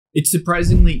It's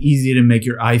surprisingly easy to make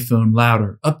your iPhone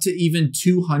louder, up to even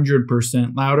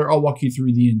 200% louder. I'll walk you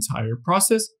through the entire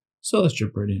process, so let's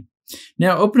jump right in.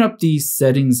 Now open up the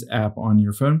Settings app on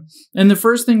your phone, and the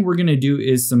first thing we're going to do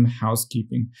is some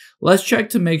housekeeping. Let's check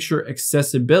to make sure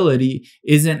accessibility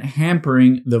isn't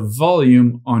hampering the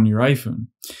volume on your iPhone.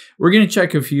 We're going to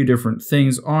check a few different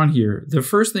things on here. The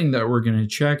first thing that we're going to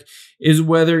check is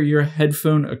whether your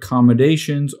headphone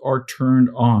accommodations are turned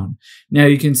on. Now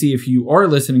you can see if you are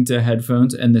listening to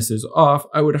headphones and this is off,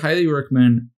 I would highly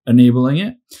recommend enabling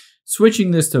it,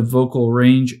 switching this to vocal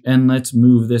range, and let's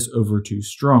move this over to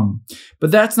strong.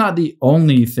 But that's not the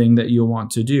only thing that you'll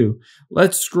want to do.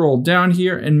 Let's scroll down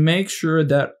here and make sure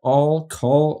that all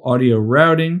call audio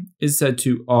routing is set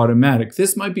to automatic.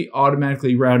 This might be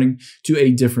automatically routing to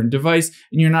a different device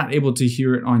and you're not able to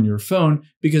hear it on your phone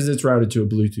because it's routed to a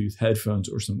Bluetooth headphones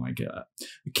or something like that.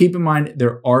 Keep in mind,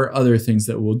 there are other things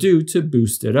that we'll do to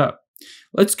boost it up.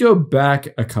 Let's go back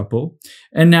a couple,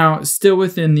 and now still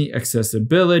within the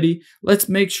accessibility, let's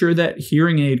make sure that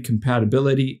hearing aid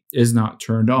compatibility is not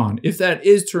turned on. If that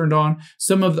is turned on,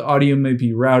 some of the audio may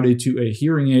be routed to a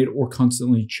hearing aid or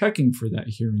constantly checking for that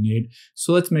hearing aid,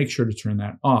 so let's make sure to turn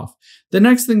that off. The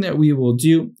next thing that we will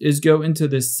do is go into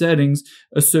the settings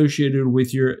associated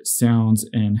with your sounds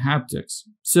and haptics.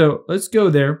 So let's go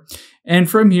there, and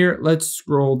from here, let's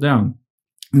scroll down.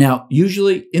 Now,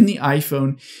 usually in the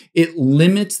iPhone, it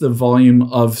limits the volume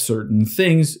of certain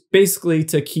things, basically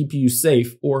to keep you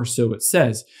safe, or so it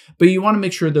says. But you want to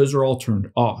make sure those are all turned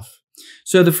off.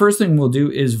 So the first thing we'll do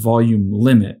is volume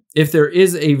limit. If there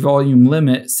is a volume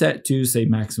limit set to, say,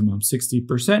 maximum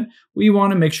 60%, we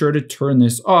want to make sure to turn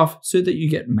this off so that you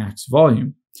get max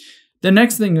volume. The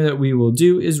next thing that we will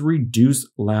do is reduce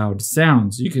loud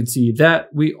sounds. You can see that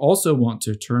we also want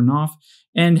to turn off.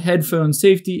 And headphone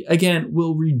safety, again,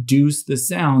 will reduce the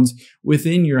sounds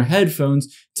within your headphones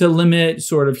to limit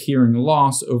sort of hearing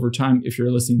loss over time if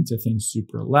you're listening to things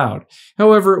super loud.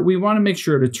 However, we want to make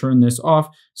sure to turn this off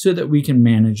so that we can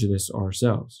manage this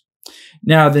ourselves.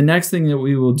 Now, the next thing that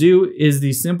we will do is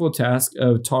the simple task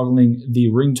of toggling the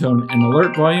ringtone and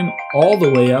alert volume all the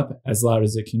way up as loud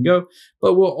as it can go,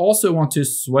 but we'll also want to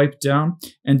swipe down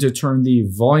and to turn the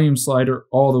volume slider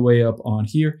all the way up on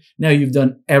here. Now you've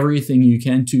done everything you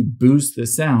can to boost the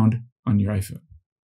sound on your iPhone.